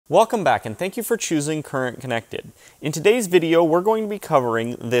Welcome back and thank you for choosing Current Connected. In today's video, we're going to be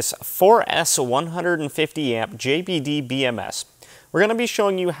covering this 4S 150 amp JBD BMS. We're going to be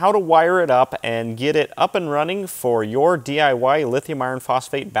showing you how to wire it up and get it up and running for your DIY lithium iron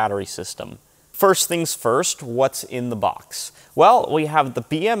phosphate battery system. First things first, what's in the box? Well, we have the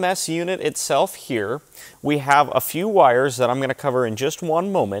BMS unit itself here. We have a few wires that I'm going to cover in just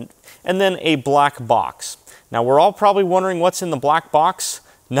one moment, and then a black box. Now, we're all probably wondering what's in the black box.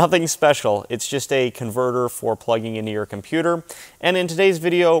 Nothing special, it's just a converter for plugging into your computer. And in today's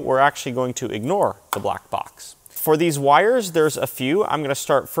video, we're actually going to ignore the black box. For these wires, there's a few. I'm gonna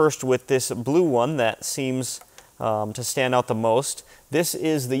start first with this blue one that seems to stand out the most. This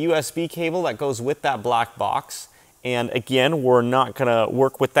is the USB cable that goes with that black box. And again, we're not gonna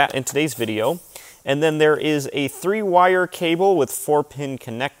work with that in today's video. And then there is a 3-wire cable with 4-pin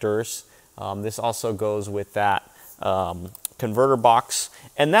connectors. This also goes with that converter box,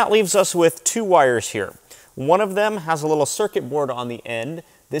 and that leaves us with 2 wires here. One of them has a little circuit board on the end.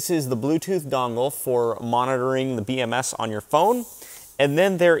 This is the Bluetooth dongle for monitoring the BMS on your phone, and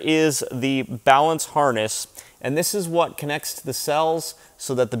then there is the balance harness, and this is what connects to the cells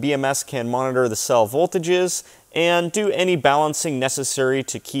so that the BMS can monitor the cell voltages and do any balancing necessary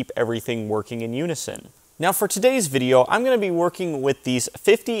to keep everything working in unison. Now for today's video, I'm going to be working with these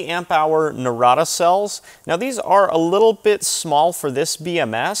 50 amp hour Narada cells. Now these are a little bit small for this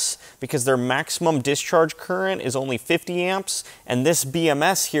BMS because their maximum discharge current is only 50 amps, and this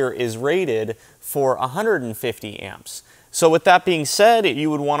BMS here is rated for 150 amps. So with that being said, you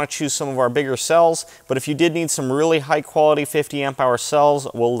would want to choose some of our bigger cells, but if you did need some really high quality 50 amp hour cells,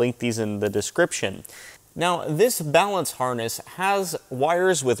 we'll link these in the description. Now this balance harness has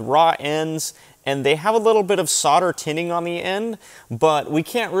wires with raw ends, and they have a little bit of solder tinning on the end, but we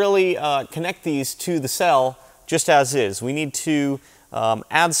can't really connect these to the cell just as is. We need to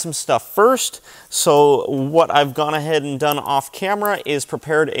add some stuff first. So what I've gone ahead and done off camera is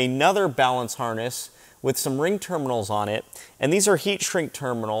prepared another balance harness with some ring terminals on it, and these are heat shrink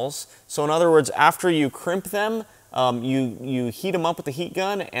terminals. So in other words, after you crimp them, you heat them up with the heat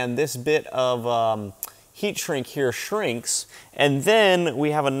gun, and this bit of heat shrink here shrinks, and then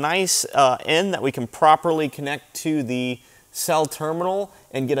we have a nice end that we can properly connect to the cell terminal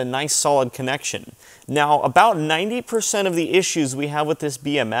and get a nice solid connection. Now about 90% of the issues we have with this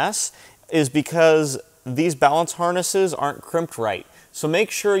BMS is because these balance harnesses aren't crimped right. So make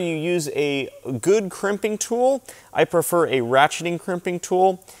sure you use a good crimping tool. I prefer a ratcheting crimping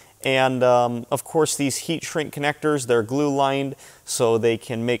tool. And of course these heat shrink connectors, they're glue lined so they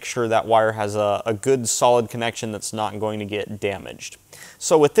can make sure that wire has a good solid connection that's not going to get damaged.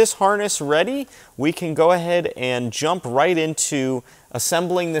 So with this harness ready, we can go ahead and jump right into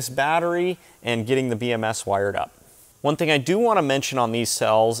assembling this battery and getting the BMS wired up. One thing I do want to mention on these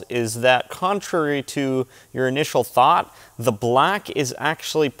cells is that contrary to your initial thought, the black is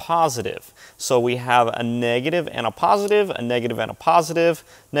actually positive. So we have a negative and a positive, a negative and a positive,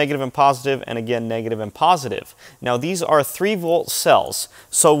 negative and positive, and again negative and positive. Now these are 3-volt cells,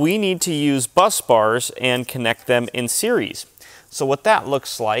 so we need to use bus bars and connect them in series. So what that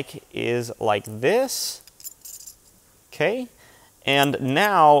looks like is like this, okay? And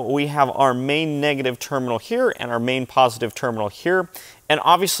now we have our main negative terminal here and our main positive terminal here. And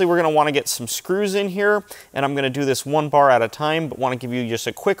obviously we're going to want to get some screws in here, and I'm going to do this 1 bar at a time, but want to give you just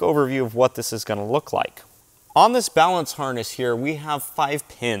a quick overview of what this is going to look like. On this balance harness here, we have 5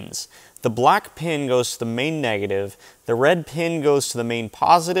 pins. The black pin goes to the main negative, the red pin goes to the main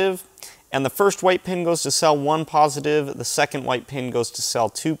positive, and the first white pin goes to cell 1 positive, the second white pin goes to cell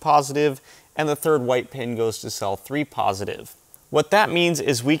 2 positive, and the third white pin goes to cell 3 positive. What that means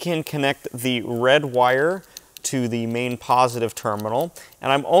is we can connect the red wire to the main positive terminal, and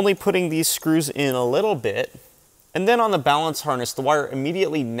I'm only putting these screws in a little bit. And then on the balance harness, the wire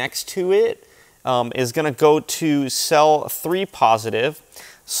immediately next to it is going to go to cell 3 positive.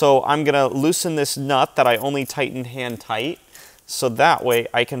 So I'm going to loosen this nut that I only tightened hand tight, so that way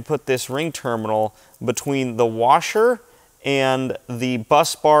I can put this ring terminal between the washer and the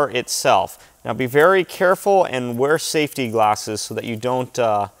bus bar itself. Now be very careful and wear safety glasses so that you don't,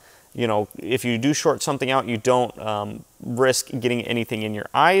 you know, if you do short something out, you don't risk getting anything in your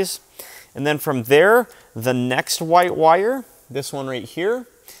eyes. And then from there, the next white wire, this one right here,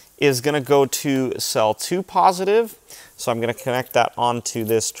 is going to go to cell 2 positive. So I'm going to connect that onto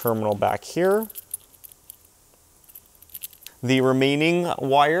this terminal back here. The remaining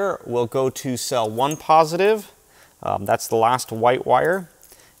wire will go to cell 1 positive. That's the last white wire,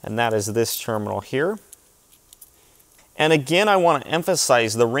 and that is this terminal here. And again, I want to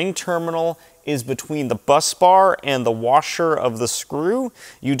emphasize the ring terminal is between the bus bar and the washer of the screw.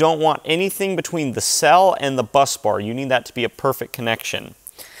 You don't want anything between the cell and the bus bar. You need that to be a perfect connection.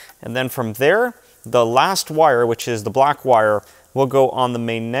 And then from there, the last wire, which is the black wire, will go on the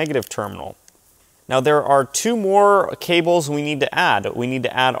main negative terminal. Now there are two more cables we need to add. We need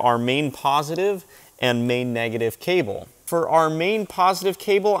to add our main positive and main negative cable. For our main positive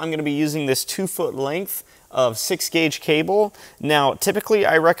cable, I'm going to be using this 2-foot length of 6-gauge cable. Now typically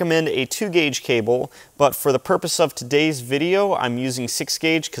I recommend a 2-gauge cable, but for the purpose of today's video I'm using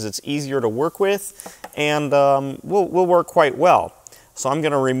 6-gauge because it's easier to work with and will work quite well. So I'm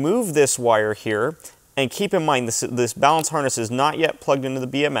going to remove this wire here, and keep in mind this balance harness is not yet plugged into the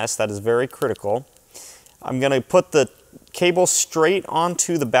BMS. That is very critical. I'm going to put the cable straight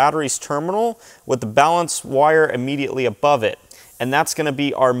onto the battery's terminal with the balance wire immediately above it. And that's going to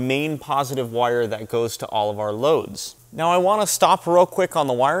be our main positive wire that goes to all of our loads. Now I want to stop real quick on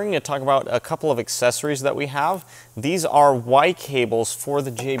the wiring and talk about a couple of accessories that we have. These are Y cables for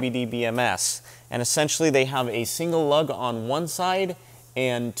the JBD BMS. And essentially they have a single lug on one side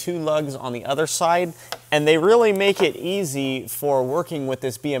and 2 lugs on the other side. And they really make it easy for working with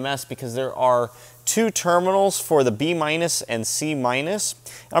this BMS because there are 2 terminals for the B- and C-. I'm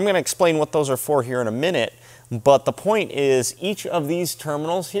going to explain what those are for here in a minute. But the point is each of these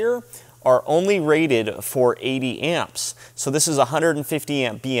terminals here are only rated for 80 amps. So this is a 150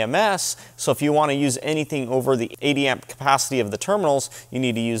 amp BMS. So if you want to use anything over the 80 amp capacity of the terminals, you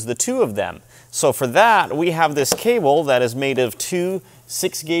need to use the 2 of them. So for that, we have this cable that is made of 2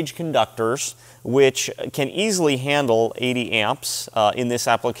 6-gauge conductors, which can easily handle 80 amps in this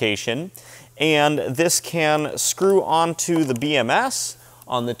application. And this can screw onto the BMS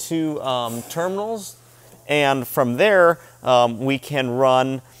on the 2 terminals. And from there, we can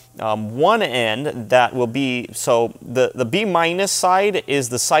run one end that will be, so the B- side is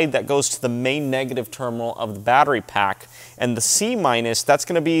the side that goes to the main negative terminal of the battery pack. And the C-, that's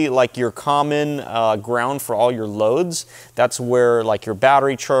going to be like your common ground for all your loads. That's where like your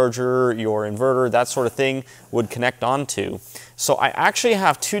battery charger, your inverter, that sort of thing would connect onto. So I actually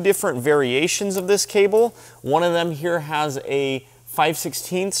have 2 different variations of this cable. One of them here has a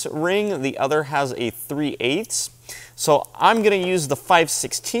 5/16 ring, the other has a 3/8. So I'm going to use the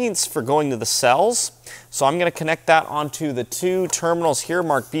 5/16 for going to the cells. So I'm going to connect that onto the 2 terminals here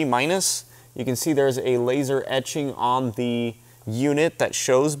marked B-. You can see there's a laser etching on the unit that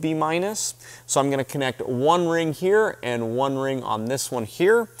shows B-. So I'm going to connect 1 ring here and 1 ring on this one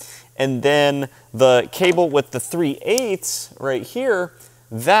here. And then the cable with the 3/8 right here,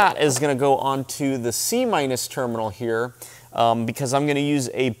 that is going to go onto the C- terminal here. Because I'm going to use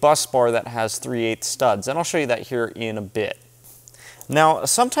a bus bar that has 3/8 studs, and I'll show you that here in a bit. Now,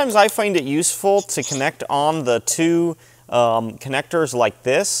 sometimes I find it useful to connect on the 2 connectors like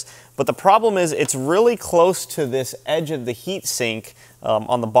this, but the problem is it's really close to this edge of the heat sink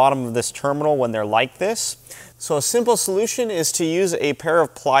on the bottom of this terminal when they're like this. So a simple solution is to use a pair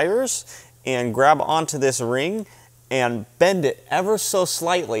of pliers and grab onto this ring and bend it ever so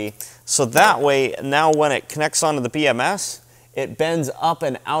slightly, so that way now when it connects onto the BMS, it bends up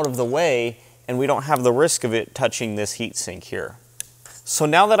and out of the way and we don't have the risk of it touching this heatsink here. So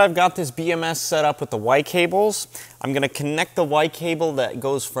now that I've got this BMS set up with the Y cables, I'm going to connect the Y cable that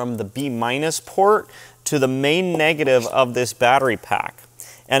goes from the B- port to the main negative of this battery pack.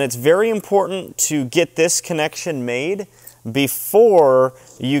 And it's very important to get this connection made before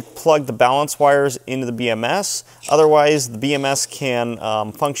you plug the balance wires into the BMS. Otherwise, the BMS can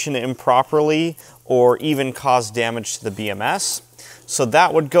function improperly or even cause damage to the BMS. So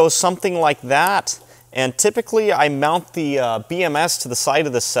that would go something like that. And typically, I mount the BMS to the side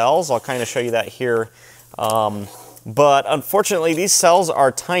of the cells. I'll kind of show you that here. But unfortunately, these cells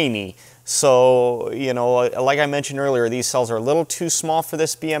are tiny. So, you know, like I mentioned earlier, these cells are a little too small for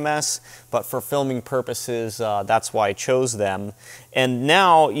this BMS, but for filming purposes, that's why I chose them. And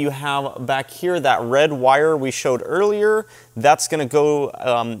now you have back here that red wire we showed earlier. That's going to go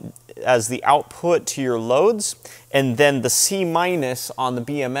as the output to your loads. And then the C- on the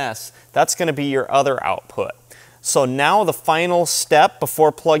BMS, that's going to be your other output. So now the final step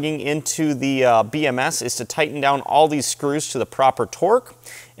before plugging into the BMS is to tighten down all these screws to the proper torque.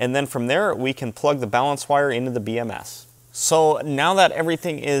 And then from there, we can plug the balance wire into the BMS. So now that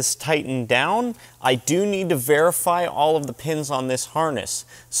everything is tightened down, I do need to verify all of the pins on this harness.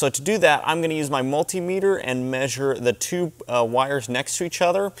 So to do that, I'm going to use my multimeter and measure the 2 wires next to each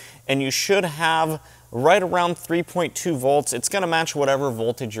other. And you should have right around 3.2 volts. It's going to match whatever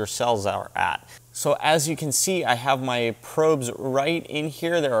voltage your cells are at. So as you can see, I have my probes right in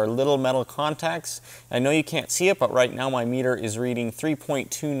here. There are little metal contacts. I know you can't see it, but right now my meter is reading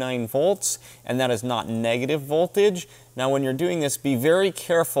 3.29 volts, and that is not negative voltage. Now when you're doing this, be very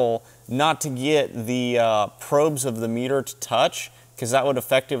careful not to get the probes of the meter to touch, because that would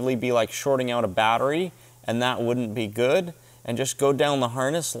effectively be like shorting out a battery, and that wouldn't be good. And just go down the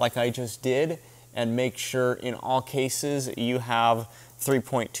harness like I just did, and make sure in all cases you have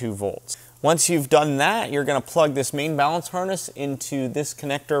 3.2 volts. Once you've done that, you're going to plug this main balance harness into this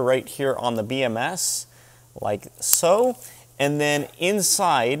connector right here on the BMS, like so. And then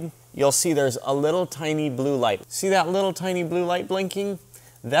inside, you'll see there's a little tiny blue light. See that little tiny blue light blinking?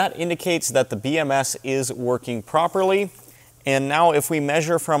 That indicates that the BMS is working properly. And now if we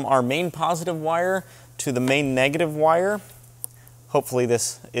measure from our main positive wire to the main negative wire, hopefully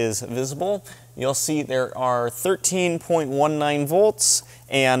this is visible, you'll see there are 13.19 volts,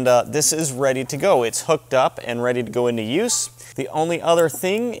 and this is ready to go. It's hooked up and ready to go into use. The only other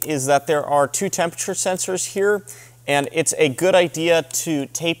thing is that there are two temperature sensors here, and it's a good idea to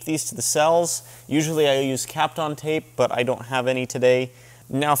tape these to the cells. Usually I use Kapton tape, but I don't have any today.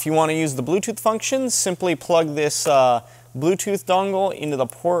 Now if you want to use the Bluetooth function, simply plug this Bluetooth dongle into the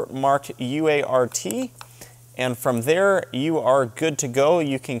port marked UART. And from there, you are good to go.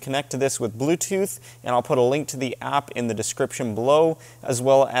 You can connect to this with Bluetooth, and I'll put a link to the app in the description below, as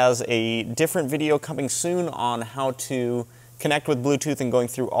well as a different video coming soon on how to connect with Bluetooth and going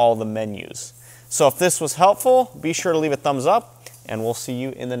through all the menus. So if this was helpful, be sure to leave a thumbs up, and we'll see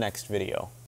you in the next video.